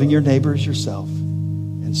by loving your neighbor as yourself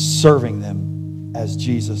and serving them as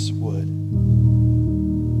Jesus would.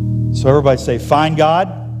 So everybody say, find God.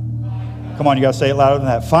 Come on, you got to say it louder than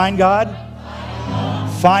that. Find God.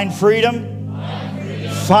 Find freedom.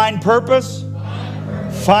 Find purpose.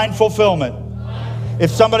 Find fulfillment.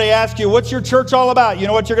 If somebody asks you, what's your church all about? You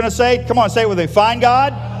know what you're going to say? Come on, say it with me. Find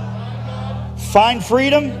God. Find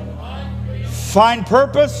freedom. Find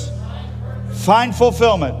purpose. Find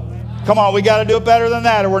fulfillment. Come on, we got to do it better than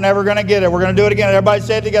that or we're never going to get it. We're going to do it again. Everybody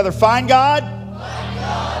say it together. Find God.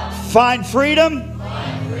 Find freedom.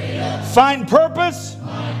 Find purpose.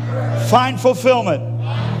 Find fulfillment.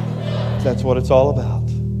 That's what it's all about.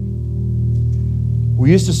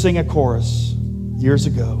 We used to sing a chorus years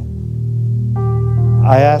ago.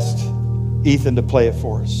 I asked Ethan to play it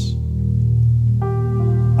for us.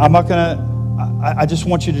 I just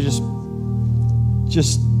want you to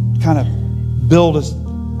just kind of build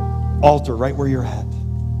an altar right where you're at.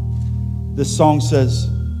 This song says,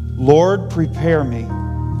 Lord, prepare me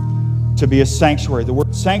to be a sanctuary. The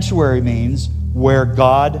word sanctuary means where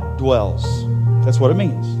God dwells. That's what it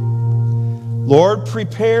means. Lord,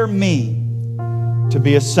 prepare me to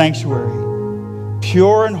be a sanctuary,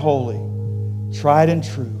 pure and holy, tried and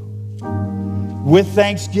true. With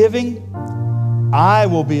thanksgiving, I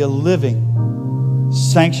will be a living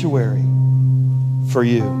sanctuary for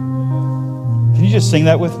you. Can you just sing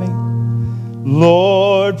that with me?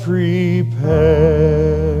 Lord, prepare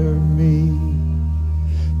me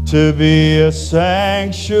to be a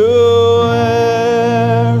sanctuary,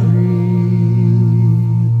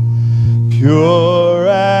 pure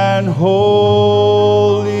and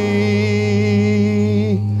holy,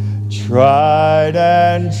 tried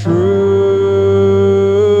and true,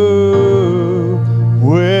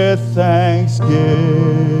 with thanksgiving.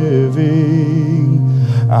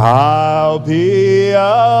 I'll be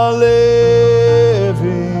a living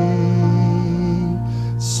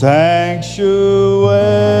sanctuary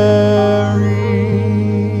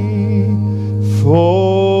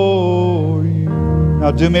for you.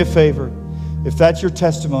 Now do me a favor. If that's your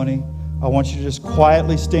testimony, I want you to just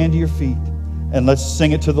quietly stand to your feet and let's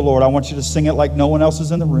sing it to the Lord. I want you to sing it like no one else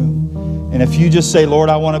is in the room. And if you just say, Lord,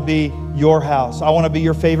 I want to be your house. I want to be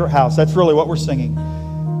your favorite house. That's really what we're singing.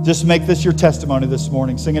 Just make this your testimony this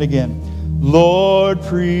morning. Sing it again. Lord,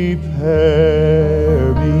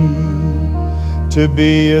 prepare me to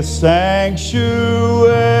be a sanctuary,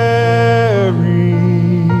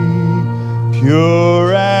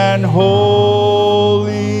 pure and holy,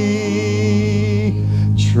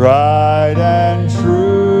 tried and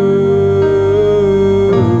true,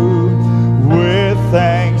 with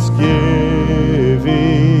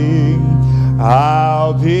thanksgiving.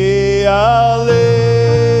 I'll be a living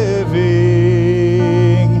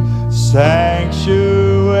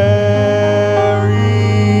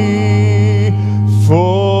sanctuary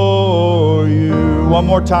for you. One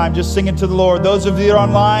more time, just sing it to the Lord. Those of you that are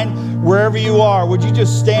online, wherever you are, would you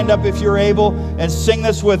just stand up if you're able and sing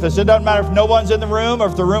this with us? It doesn't matter if no one's in the room or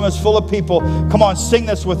if the room is full of people. Come on, sing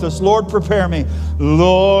this with us. Lord, prepare me.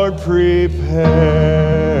 Lord,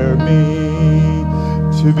 prepare me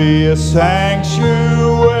to be a sanctuary,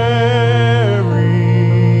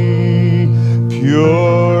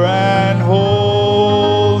 pure and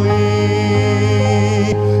holy,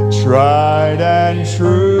 tried and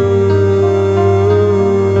true,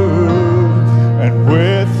 and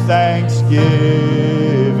with thanksgiving,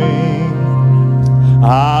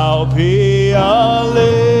 I'll be a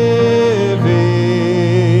living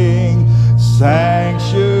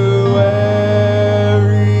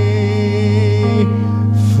sanctuary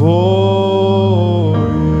for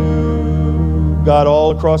you. God,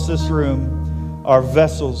 all across this room are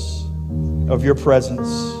vessels of your presence,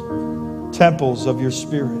 temples of your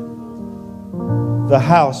Spirit, the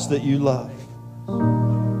house that you love.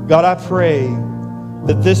 God, I pray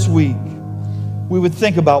that this week we would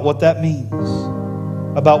think about what that means,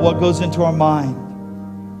 about what goes into our mind,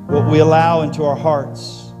 what we allow into our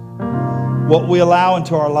hearts, what we allow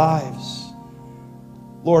into our lives.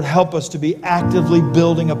 Lord, help us to be actively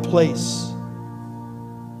building a place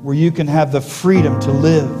where you can have the freedom to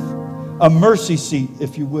live, a mercy seat,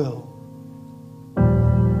 if you will,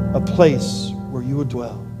 a place where you would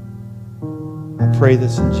dwell. I pray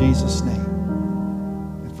this in Jesus' name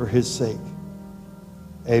and for his sake.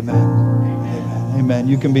 Amen. Amen. Amen.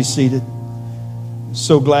 You can be seated. I'm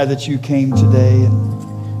so glad that you came today,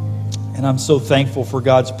 and I'm so thankful for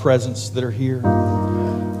God's presence that are here.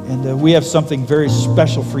 And we have something very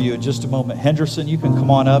special for you in just a moment. Henderson, you can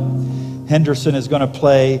come on up. Henderson is going to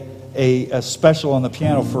play a special on the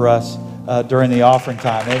piano for us during the offering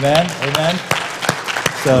time. Amen? Amen?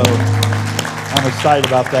 So I'm excited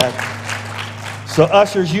about that. So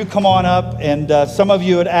ushers, you come on up. And some of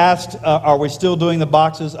you had asked, are we still doing the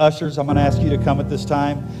boxes? Ushers, I'm going to ask you to come at this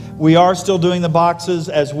time. We are still doing the boxes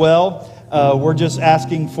as well. We're just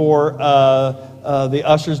asking for the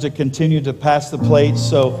ushers to continue to pass the plates.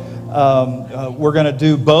 So we're going to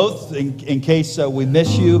do both in case we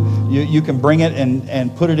miss you. You can bring it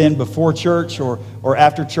and put it in before church or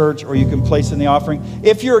after church, or you can place in the offering.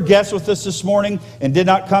 If you're a guest with us this morning and did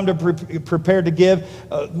not come to prepare to give,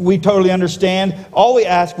 we totally understand. All we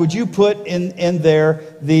ask, would you put in there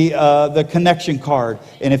the connection card?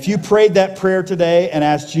 And if you prayed that prayer today and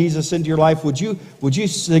asked Jesus into your life, would you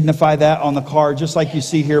signify that on the card, just like you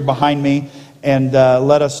see here behind me, and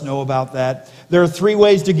let us know about that. There are 3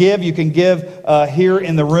 ways to give. You can give here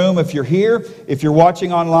in the room if you're here. If you're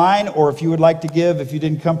watching online, or if you would like to give, if you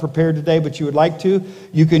didn't come prepared today but you would like to,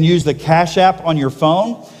 you can use the Cash App on your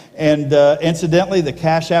phone. And incidentally, the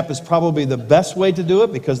Cash App is probably the best way to do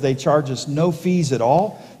it because they charge us no fees at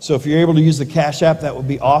all. So if you're able to use the Cash App, that would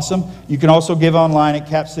be awesome. You can also give online at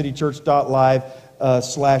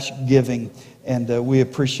capcitychurch.live/giving. And we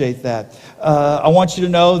appreciate that. I want you to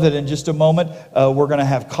know that in just a moment, we're going to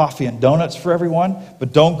have coffee and donuts for everyone.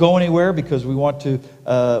 But don't go anywhere, because we want to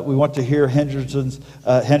hear Henderson's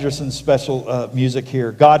special music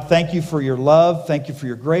here. God, thank you for your love. Thank you for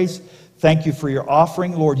your grace. Thank you for your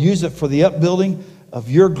offering. Lord, use it for the upbuilding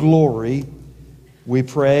of your glory We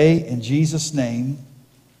pray in Jesus' name,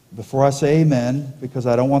 before I say amen, because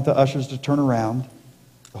I don't want the ushers to turn around.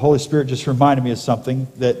 The Holy Spirit just reminded me of something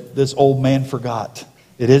that this old man forgot.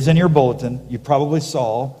 It is in your bulletin. You probably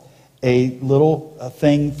saw a little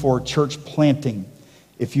thing for church planting.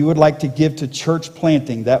 If you would like to give to church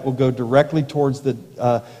planting, that will go directly towards the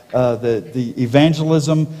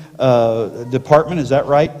evangelism department. Is that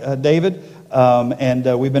right, David?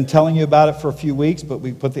 We've been telling you about it for a few weeks, but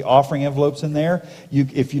we put the offering envelopes in there.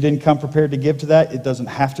 If you didn't come prepared to give to that, it doesn't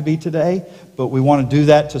have to be today, but we want to do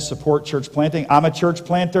that to support church planting. I'm a church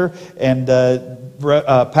planter, and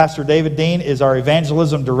Pastor David Dean is our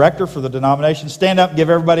evangelism director for the denomination. Stand up and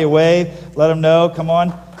give everybody a wave. Let them know. Come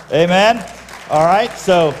on. Amen. All right.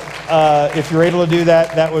 So if you're able to do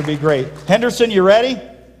that, that would be great. Henderson, you ready?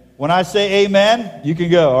 When I say amen, you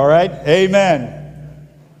can go. All right. Amen.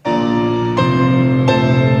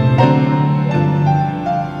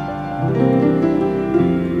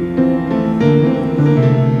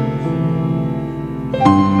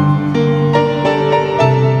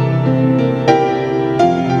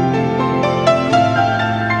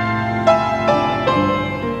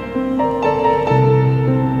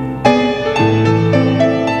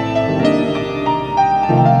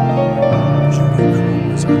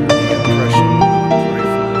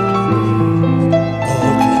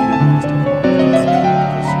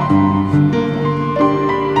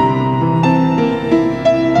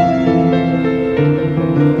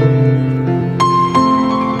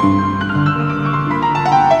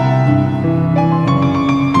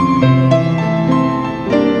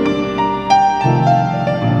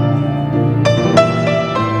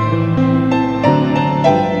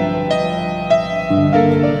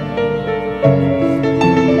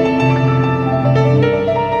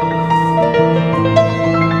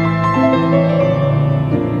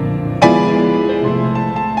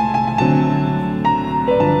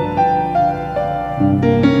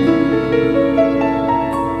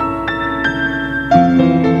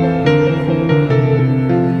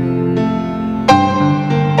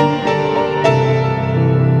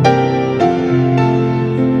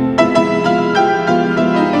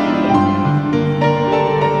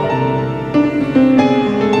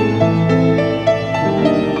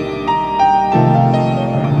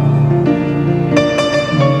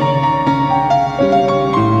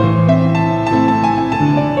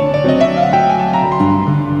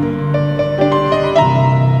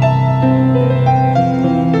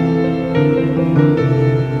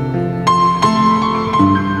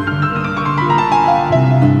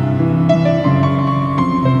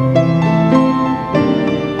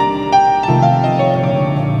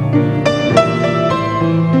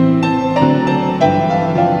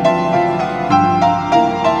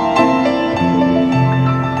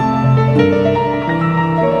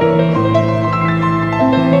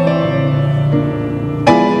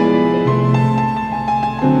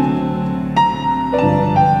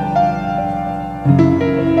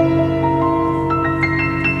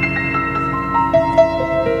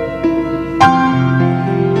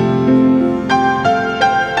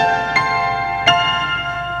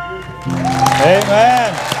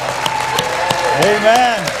 Amen.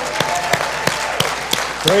 Amen.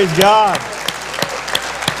 Praise God.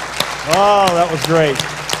 Oh, that was great.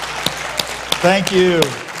 Thank you.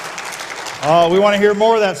 Oh, we want to hear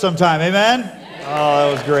more of that sometime. Amen? Oh,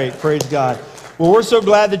 that was great. Praise God. Well, we're so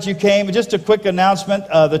glad that you came. Just a quick announcement.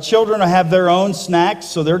 The children have their own snacks,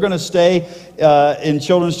 so they're going to stay in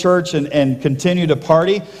Children's Church and continue to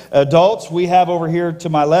party. Adults, we have over here to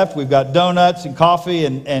my left, we've got donuts and coffee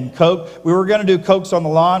and Coke. We were going to do Cokes on the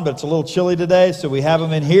lawn, but it's a little chilly today, so we have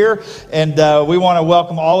them in here. And we want to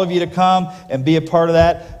welcome all of you to come and be a part of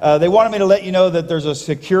that. They wanted me to let you know that there's a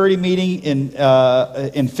security meeting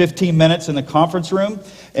in 15 minutes in the conference room.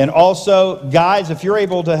 And also, guys, if you're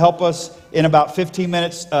able to help us in about 15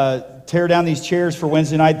 minutes tear down these chairs for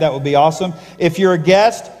Wednesday night, that would be awesome. If you're a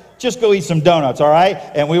guest, just go eat some donuts, all right?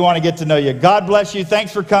 And we want to get to know you. God bless you.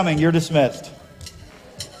 Thanks for coming. You're dismissed.